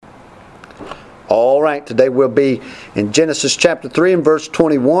All right, today we'll be in Genesis chapter 3 and verse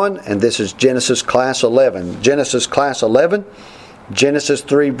 21, and this is Genesis class 11. Genesis class 11, Genesis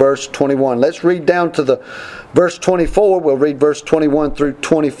 3 verse 21. Let's read down to the verse 24. We'll read verse 21 through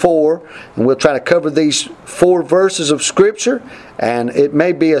 24, and we'll try to cover these 4 verses of Scripture, and it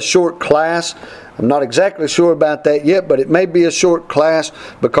may be a short class. I'm not exactly sure about that yet, but it may be a short class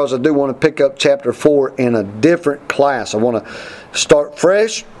because I do want to pick up chapter 4 in a different class. I want to start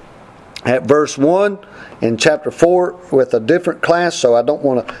fresh at verse 1 in chapter 4 with a different class, so I don't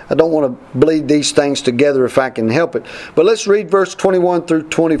want to bleed these things together if I can help it. But let's read verse 21 through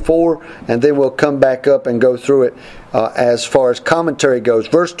 24, and then we'll come back up and go through it as far as commentary goes.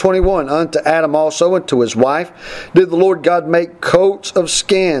 Verse 21, unto Adam also and to his wife did the Lord God make coats of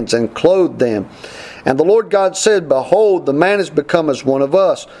skins and clothe them. And the Lord God said, Behold, the man is become as one of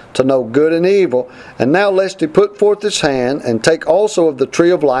us, to know good and evil. And now lest he put forth his hand, and take also of the tree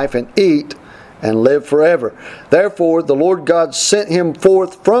of life, and eat, and live forever. Therefore the Lord God sent him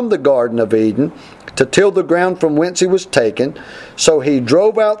forth from the Garden of Eden, to till the ground from whence he was taken. So he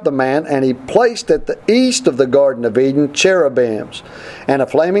drove out the man, and he placed at the east of the Garden of Eden cherubims, and a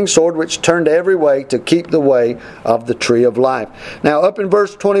flaming sword which turned every way to keep the way of the tree of life. Now up in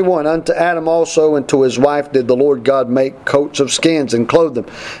verse 21, unto Adam also and to his wife did the Lord God make coats of skins and clothe them.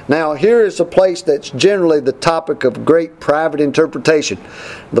 Now here is a place that's generally the topic of great private interpretation.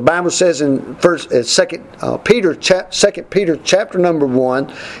 The Bible says in 2 Peter chapter number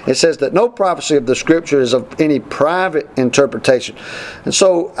 1, it says that no prophecy of the Scripture is of any private interpretation. And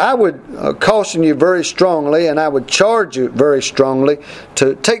so I would caution you very strongly, and I would charge you very strongly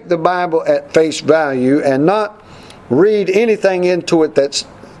to take the Bible at face value and not read anything into it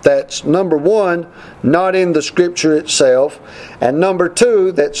that's number 1, not in the Scripture itself, and number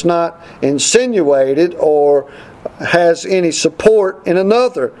 2, that's not insinuated or has any support in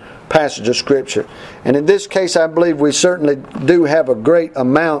another passage of Scripture. And in this case, I believe we certainly do have a great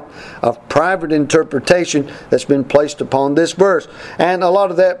amount of private interpretation that's been placed upon this verse. And a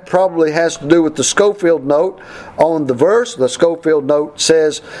lot of that probably has to do with the Schofield note on the verse. The Schofield note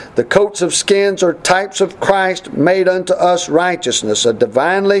says, the coats of skins are types of Christ made unto us righteousness, a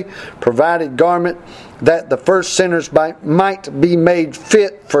divinely provided garment that the first sinners might be made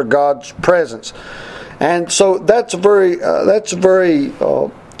fit for God's presence. And so that's a very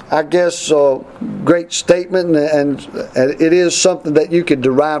great statement, and it is something that you could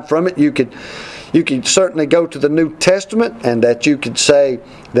derive from it. You could certainly go to the New Testament, and that you could say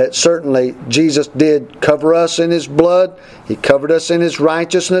that certainly Jesus did cover us in His blood. He covered us in His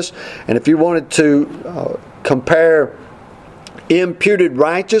righteousness. And if you wanted to compare imputed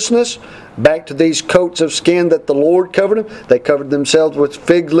righteousness back to these coats of skin that the Lord covered them, they covered themselves with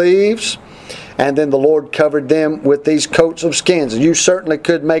fig leaves, and then the Lord covered them with these coats of skins. You certainly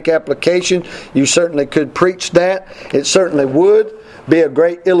could make application. You certainly could preach that. It certainly would be a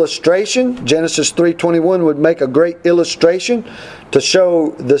great illustration. Genesis 3:21 would make a great illustration to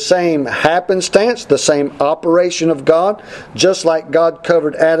show the same happenstance, the same operation of God. Just like God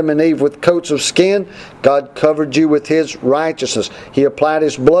covered Adam and Eve with coats of skin, God covered you with His righteousness. He applied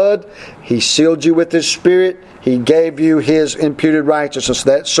His blood. He sealed you with His Spirit. He gave you His imputed righteousness.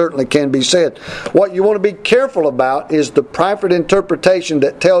 That certainly can be said. What you want to be careful about is the private interpretation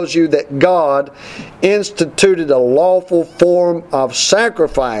that tells you that God instituted a lawful form of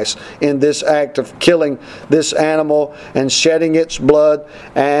sacrifice in this act of killing this animal and shedding its blood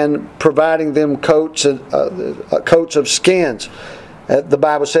and providing them coats of skins. The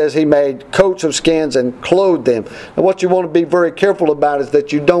Bible says He made coats of skins and clothed them. Now, what you want to be very careful about is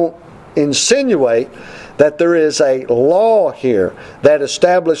that you don't insinuate that there is a law here that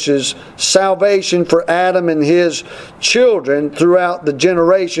establishes salvation for Adam and his children throughout the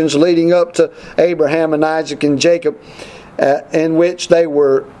generations leading up to Abraham and Isaac and Jacob, in which they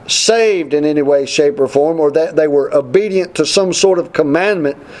were saved in any way, shape, or form, or that they were obedient to some sort of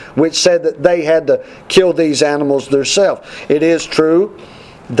commandment which said that they had to kill these animals themselves. It is true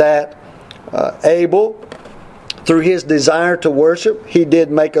that Abel, through his desire to worship, he did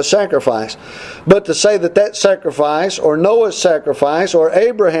make a sacrifice. But to say that sacrifice, or Noah's sacrifice, or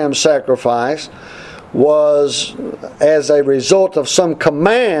Abraham's sacrifice, was as a result of some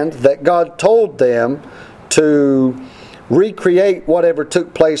command that God told them to recreate whatever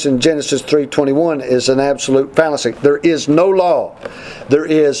took place in Genesis 3:21 is an absolute fallacy. There is no law. There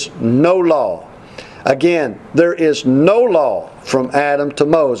is no law. Again, there is no law from Adam to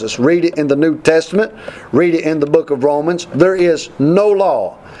Moses. Read it in the New Testament. Read it in the book of Romans. There is no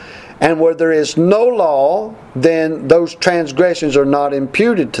law. And where there is no law, then those transgressions are not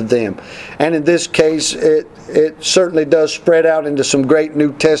imputed to them. And in this case, it certainly does spread out into some great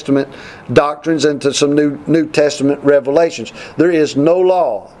New Testament doctrines and to some New Testament revelations. There is no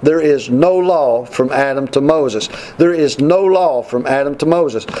law. There is no law from Adam to Moses. There is no law from Adam to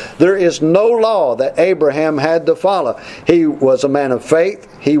Moses. There is no law that Abraham had to follow. He was a man of faith.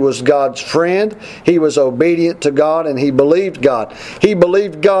 He was God's friend. He was obedient to God, and he believed God. He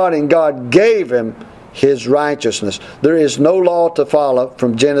believed God, and God gave him His righteousness. There is no law to follow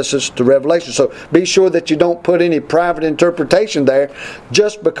from Genesis to Revelation. So be sure that you don't put any private interpretation there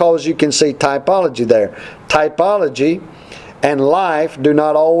just because you can see typology there. Typology and life do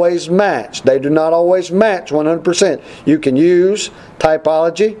not always match. They do not always match 100%. You can use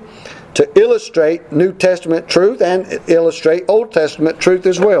typology to illustrate New Testament truth and illustrate Old Testament truth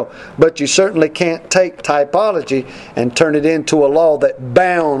as well. But you certainly can't take typology and turn it into a law that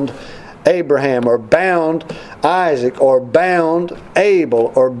bound Abraham or bound Isaac or bound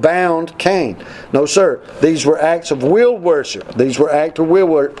Abel or bound Cain. No, sir. These were acts of will worship. These were acts of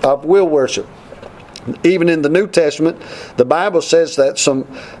will worship. Even in the New Testament, the Bible says that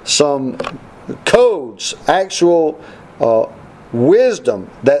some codes, actual wisdom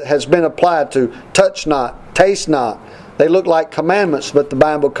that has been applied to touch not, taste not. They look like commandments, but the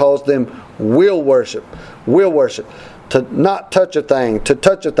Bible calls them will worship. Will worship. To not touch a thing, to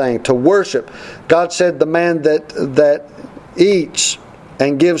touch a thing, to worship. God said the man that eats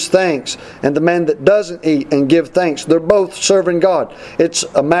and gives thanks, and the man that doesn't eat and give thanks, they're both serving God. It's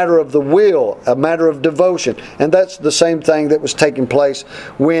a matter of the will, a matter of devotion. And that's the same thing that was taking place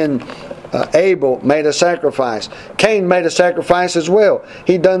when Abel made a sacrifice. Cain made a sacrifice as well.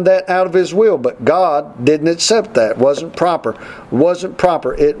 He done that out of his will, but God didn't accept that. It wasn't proper.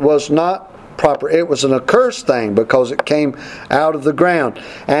 It was not proper. It was an accursed thing because it came out of the ground.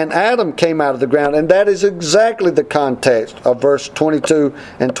 And Adam came out of the ground. And that is exactly the context of verse 22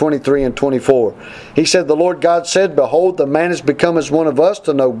 and 23 and 24. He said, the Lord God said, behold, the man is become as one of us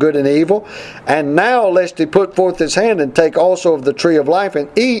to know good and evil. And now lest he put forth his hand and take also of the tree of life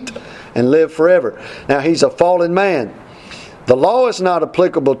and eat and live forever. Now he's a fallen man. The law is not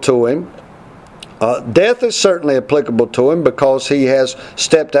applicable to him. Death is certainly applicable to him because he has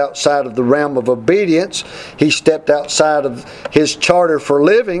stepped outside of the realm of obedience. He stepped outside of his charter for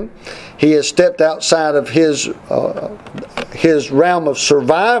living. He has stepped outside of his realm of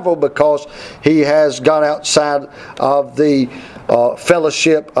survival because he has got outside of the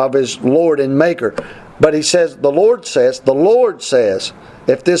fellowship of his Lord and Maker. But he says, the Lord says,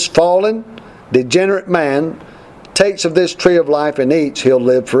 if this fallen, degenerate man takes of this tree of life and eats, he'll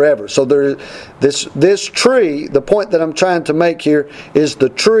live forever. So this tree, the point that I'm trying to make here is the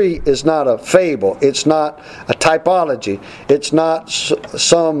tree is not a fable. It's not a typology. It's not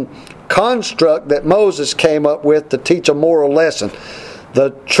some construct that Moses came up with to teach a moral lesson.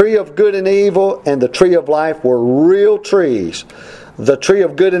 The tree of good and evil and the tree of life were real trees. The tree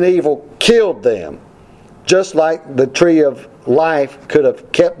of good and evil killed them, just like the tree of life could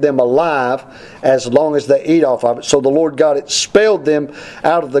have kept them alive as long as they eat off of it. So the Lord God expelled them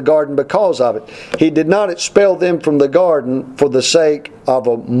out of the garden because of it. He did not expel them from the garden for the sake of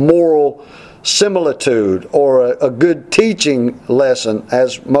a moral similitude or a good teaching lesson,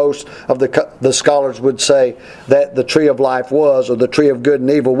 as most of the scholars would say that the tree of life was, or the tree of good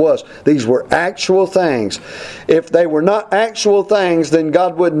and evil was. These were actual things. If they were not actual things, then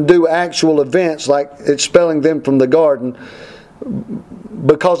God wouldn't do actual events like expelling them from the garden,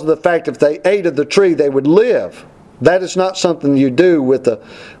 because of the fact if they ate of the tree they would live. That is not something you do with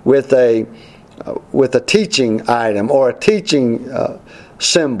a teaching item or a teaching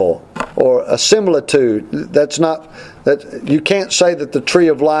symbol or a similitude. That's not that. You can't say that the tree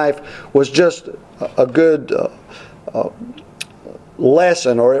of life was just a good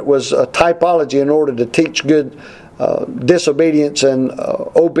lesson, or it was a typology in order to teach good disobedience and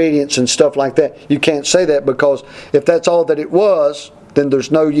obedience and stuff like that. You can't say that, because if that's all that it was, then there's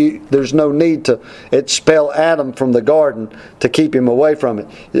no need to expel Adam from the garden to keep him away from it.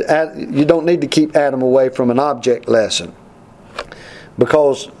 You don't need to keep Adam away from an object lesson,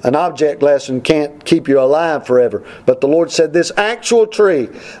 because an object lesson can't keep you alive forever. But the Lord said this actual tree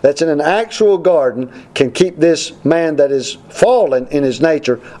that's in an actual garden can keep this man that is fallen in his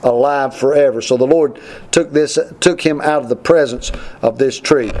nature alive forever. So the Lord took him out of the presence of this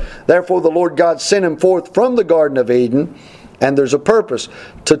tree. Therefore the Lord God sent him forth from the Garden of Eden, and there's a purpose,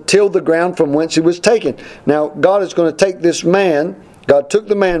 to till the ground from whence he was taken. Now God is going to take this man. God took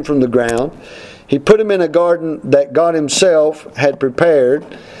the man from the ground. He put him in a garden that God himself had prepared.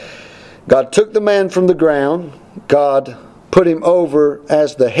 God took the man from the ground. God put him over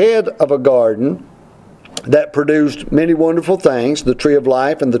as the head of a garden. that produced many wonderful things. The tree of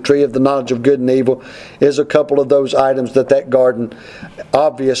life and the tree of the knowledge of good and evil is a couple of those items that garden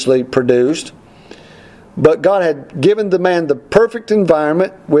obviously produced. But God had given the man the perfect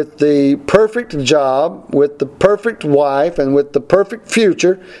environment with the perfect job, with the perfect wife, and with the perfect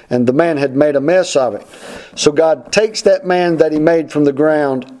future, and the man had made a mess of it. So God takes that man that He made from the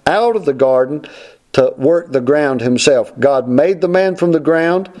ground out of the garden to work the ground Himself. God made the man from the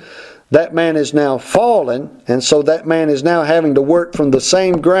ground. That man is now fallen, and so that man is now having to work from the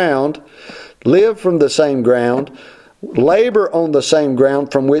same ground, live from the same ground, labor on the same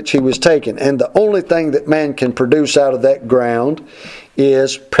ground from which he was taken. And the only thing that man can produce out of that ground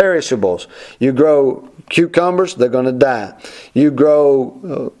is perishables. You grow cucumbers, they're going to die. You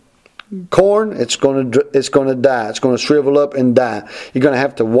grow corn, it's going to die. It's going to shrivel up and die. You're going to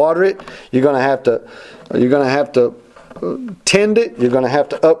have to water it. You're going to have to tend it. You're going to have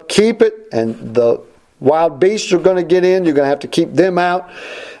to upkeep it, and the wild beasts are going to get in. You're going to have to keep them out.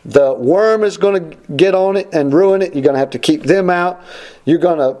 The worm is going to get on it and ruin it. You're going to have to keep them out. You're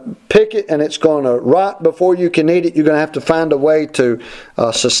going to pick it and it's going to rot before you can eat it. You're going to have to find a way to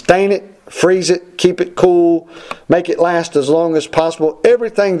sustain it, freeze it, keep it cool, make it last as long as possible.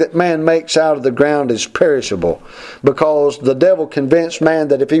 Everything that man makes out of the ground is perishable, because the devil convinced man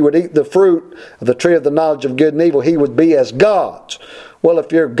that if he would eat the fruit of the tree of the knowledge of good and evil, he would be as gods. Well,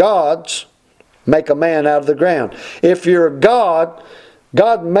 if you're gods, make a man out of the ground. If you're a God,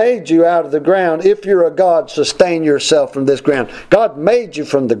 God made you out of the ground. If you're a God, sustain yourself from this ground. God made you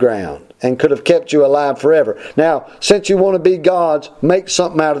from the ground and could have kept you alive forever. Now, since you want to be gods, make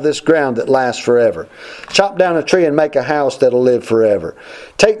something out of this ground that lasts forever. Chop down a tree and make a house that'll live forever.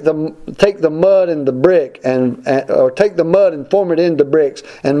 Take the mud and the brick or take the mud and form it into bricks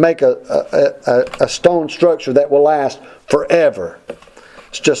and make a stone structure that will last forever.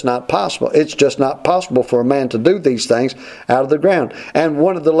 It's just not possible. It's just not possible for a man to do these things out of the ground. And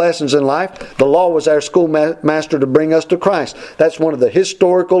one of the lessons in life, the law was our schoolmaster to bring us to Christ. That's one of the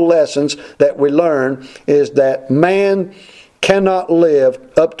historical lessons that we learn, is that man cannot live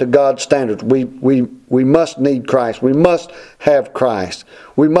up to God's standards. We must need Christ. We must have Christ.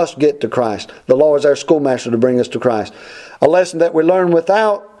 We must get to Christ. The law is our schoolmaster to bring us to Christ. A lesson that we learn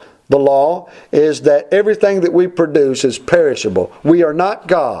without the law is that everything that we produce is perishable. We are not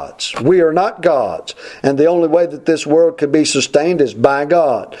gods. We are not gods. And the only way that this world can be sustained is by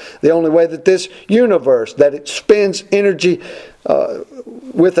God. The only way that this universe, that it spends energy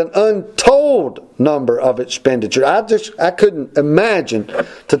with an untold number of expenditure. I couldn't imagine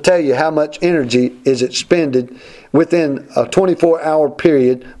to tell you how much energy is expended within a 24-hour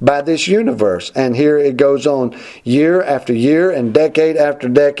period by this universe. And here it goes on year after year and decade after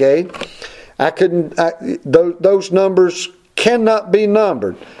decade. Those numbers cannot be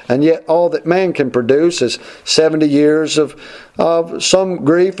numbered. And yet all that man can produce is 70 years of some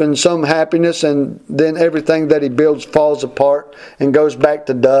grief and some happiness, and then everything that he builds falls apart and goes back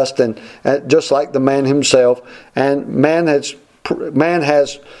to dust, and just like the man himself. And man has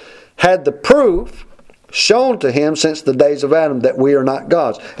had the proof shown to him since the days of Adam that we are not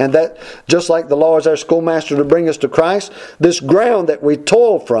gods. And that, just like the law is our schoolmaster to bring us to Christ, this ground that we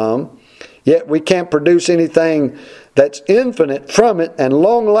toil from, yet we can't produce anything that's infinite from it and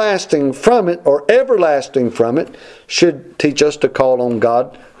long-lasting from it or everlasting from it, should teach us to call on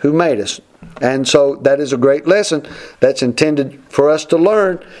God who made us. And so that is a great lesson that's intended for us to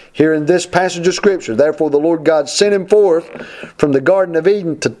learn here in this passage of Scripture. Therefore the Lord God sent him forth from the Garden of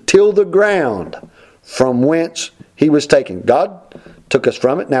Eden to till the ground from whence he was taken. God took us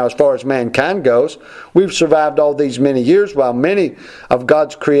from it. Now, as far as mankind goes, we've survived all these many years, while many of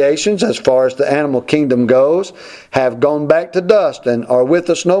God's creations, as far as the animal kingdom goes, have gone back to dust and are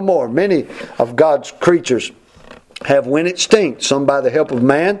with us no more. Many of God's creatures have went extinct, some by the help of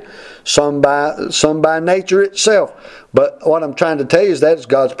man, some by nature itself. But what I'm trying to tell you is that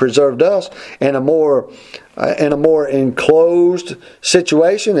God's preserved us in a more enclosed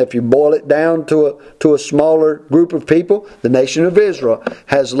situation. If you boil it down to a smaller group of people, the nation of Israel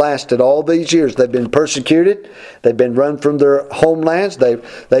has lasted all these years. They've been persecuted. They've been run from their homelands.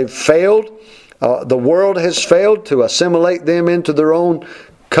 They've failed. The world has failed to assimilate them into their own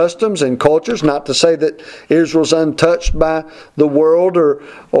customs and cultures. Not to say that Israel's untouched by the world,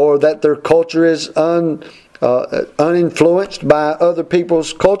 or that their culture is uninfluenced by other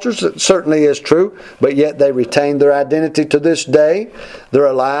people's cultures. It certainly is true, but yet they retain their identity to this day. They're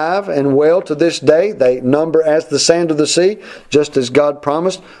alive and well to this day. They number as the sand of the sea, just as God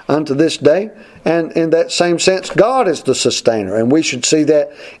promised unto this day. And in that same sense, God is the sustainer, and we should see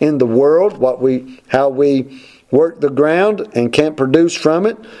that in the world, how we work the ground and can't produce from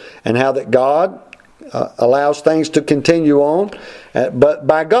it, and how that God allows things to continue on, but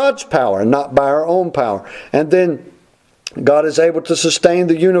by God's power and not by our own power. And then God is able to sustain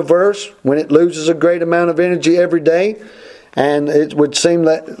the universe when it loses a great amount of energy every day. And it would seem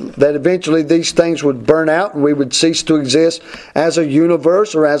that eventually these things would burn out and we would cease to exist as a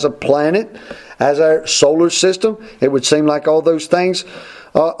universe or as a planet, as our solar system. It would seem like all those things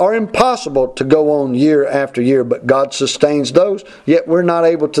are impossible to go on year after year, but God sustains those. Yet we're not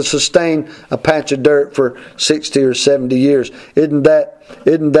able to sustain a patch of dirt for 60 or 70 years. Isn't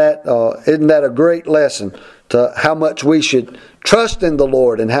that a great lesson to how much we should trust in the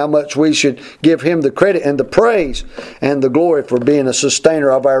Lord and how much we should give Him the credit and the praise and the glory for being a sustainer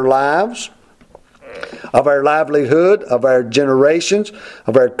of our lives, of our livelihood, of our generations,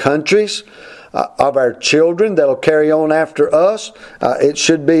 of our countries, of our children that'll carry on after us. It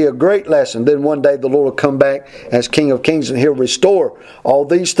should be a great lesson. Then one day the Lord will come back as King of Kings and He'll restore all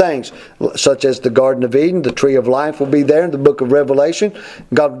these things, such as the Garden of Eden. The Tree of Life will be there in the book of Revelation.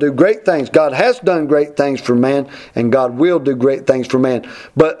 God will do great things. God has done great things for man, and God will do great things for man.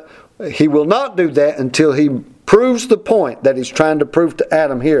 But He will not do that until He proves the point that He's trying to prove to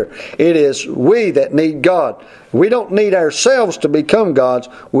Adam here. It is we that need God. We don't need ourselves to become gods.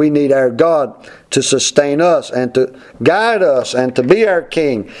 We need our God to sustain us and to guide us and to be our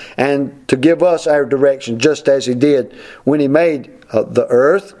King and to give us our direction, just as He did when He made the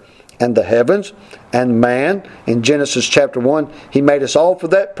earth and the heavens and man. In Genesis chapter 1, He made us all for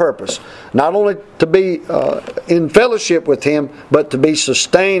that purpose. Not only to be in fellowship with Him, but to be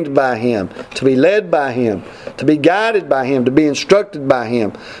sustained by Him, to be led by Him, to be guided by Him, to be instructed by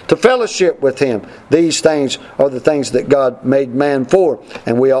Him, to fellowship with Him. These things are the things that God made man for,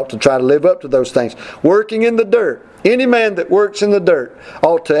 and we ought to try to live up to those things. Working in the dirt. Any man that works in the dirt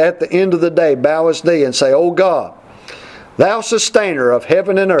ought to, at the end of the day, bow his knee and say, "O God, Thou sustainer of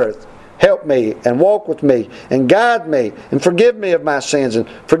heaven and earth, help me and walk with me and guide me and forgive me of my sins and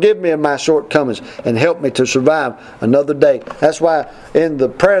forgive me of my shortcomings and help me to survive another day." That's why in the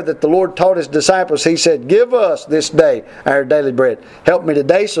prayer that the Lord taught His disciples, He said, "Give us this day our daily bread." Help me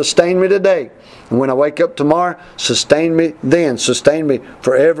today, sustain me today. And when I wake up tomorrow, sustain me then, sustain me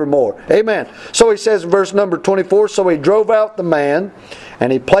forevermore. Amen. So He says in verse number 24, "So He drove out the man,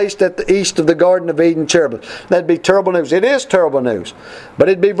 and He placed at the east of the Garden of Eden cherubim." That'd be terrible news. It is terrible news. But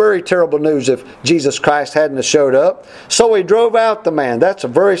it'd be very terrible news if Jesus Christ hadn't have showed up. So He drove out the man. That's a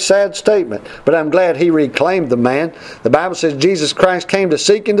very sad statement. But I'm glad He reclaimed the man. The Bible says Jesus Christ came to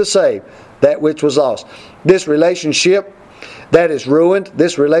seek and to save that which was lost. This relationship that is ruined,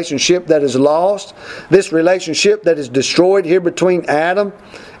 this relationship that is lost, this relationship that is destroyed here between Adam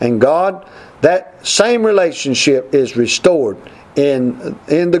and God, that same relationship is restored in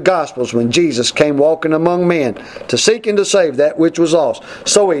the Gospels when Jesus came walking among men to seek and to save that which was lost.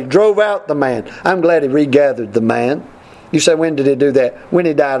 So He drove out the man. I'm glad He regathered the man. You say, when did He do that? When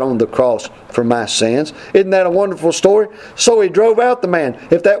He died on the cross for my sins. Isn't that a wonderful story? So He drove out the man.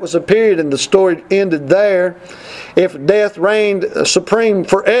 If that was a period and the story ended there, if death reigned supreme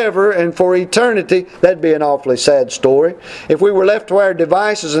forever and for eternity, that'd be an awfully sad story. If we were left to our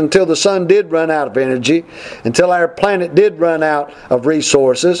devices until the sun did run out of energy, until our planet did run out of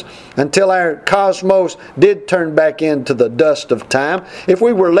resources, until our cosmos did turn back into the dust of time, if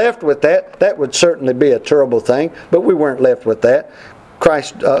we were left with that, that would certainly be a terrible thing, but we weren't left with that.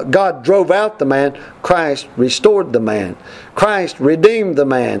 God drove out the man. Christ restored the man. Christ redeemed the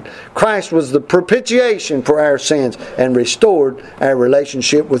man. Christ was the propitiation for our sins and restored our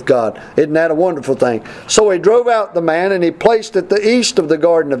relationship with God. Isn't that a wonderful thing? So He drove out the man, and He placed at the east of the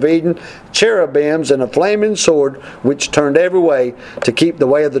Garden of Eden cherubims and a flaming sword which turned every way to keep the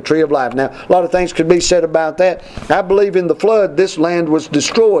way of the tree of life. Now, a lot of things could be said about that. I believe in the flood this land was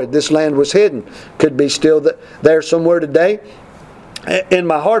destroyed. This land was hidden. Could be still there somewhere today. In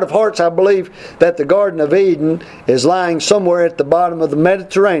my heart of hearts, I believe that the Garden of Eden is lying somewhere at the bottom of the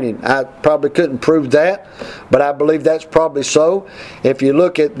Mediterranean. I probably couldn't prove that, but I believe that's probably so. If you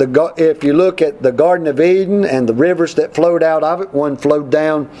look at the Garden of Eden and the rivers that flowed out of it, one flowed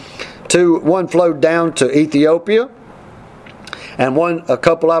down to Ethiopia, and a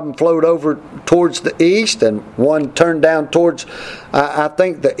couple of them flowed over towards the east, and one turned down towards, I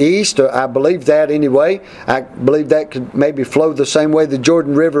think, the east, or I believe that anyway. I believe that could maybe flow the same way the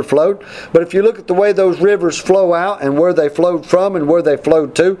Jordan River flowed. But if you look at the way those rivers flow out and where they flowed from and where they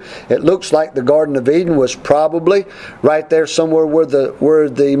flowed to, it looks like the Garden of Eden was probably right there somewhere where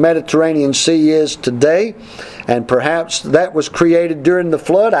the Mediterranean Sea is today. And perhaps that was created during the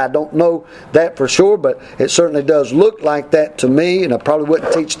flood. I don't know that for sure, but it certainly does look like that to me. me, and I probably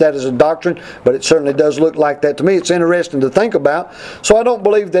wouldn't teach that as a doctrine, but it certainly does look like that to me. It's interesting to think about. So I don't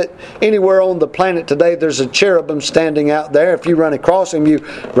believe that anywhere on the planet today there's a cherubim standing out there. If you run across him, you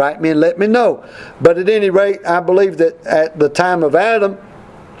write me and let me know. But at any rate, I believe that at the time of Adam,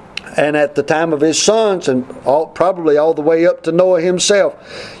 and at the time of his sons, and probably all the way up to Noah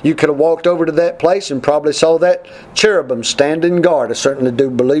himself, you could have walked over to that place and probably saw that cherubim standing guard. I certainly do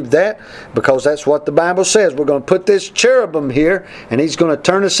believe that, because that's what the Bible says. We're going to put this cherubim here, and he's going to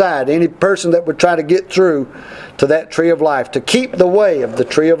turn aside any person that would try to get through to that tree of life, to keep the way of the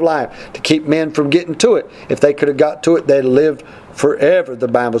tree of life, to keep men from getting to it. If they could have got to it, they'd lived forever, the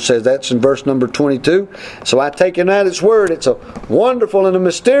Bible says. That's in verse number 22. So I take it at its word. It's a wonderful and a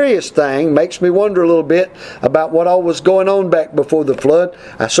mysterious thing. Makes me wonder a little bit about what all was going on back before the flood.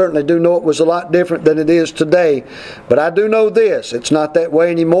 I certainly do know it was a lot different than it is today. But I do know this. It's not that way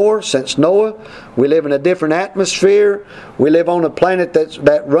anymore since Noah. We live in a different atmosphere. We live on a planet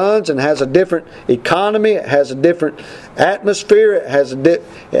that runs and has a different economy. It has a different atmosphere. It has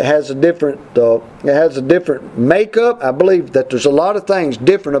a different makeup. I believe that there's a lot of things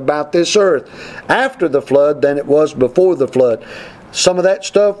different about this earth after the flood than it was before the flood. Some of that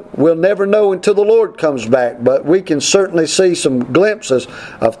stuff we'll never know until the Lord comes back, but we can certainly see some glimpses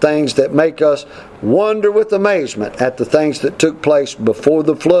of things that make us wonder with amazement at the things that took place before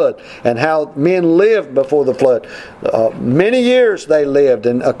the flood and how men lived before the flood. Many years they lived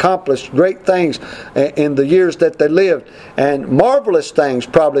and accomplished great things in the years that they lived, and marvelous things,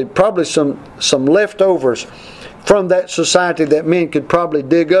 probably some leftovers from that society that men could probably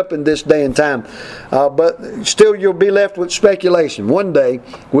dig up in this day and time. But still you'll be left with speculation. One day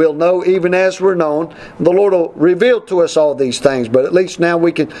we'll know even as we're known. The Lord will reveal to us all these things, but at least now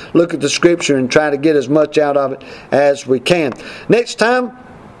we can look at the Scripture and try to get as much out of it as we can. Next time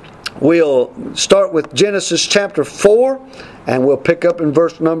we'll start with Genesis chapter 4, and we'll pick up in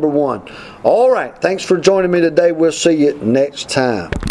verse number 1. All right, thanks for joining me today. We'll see you next time.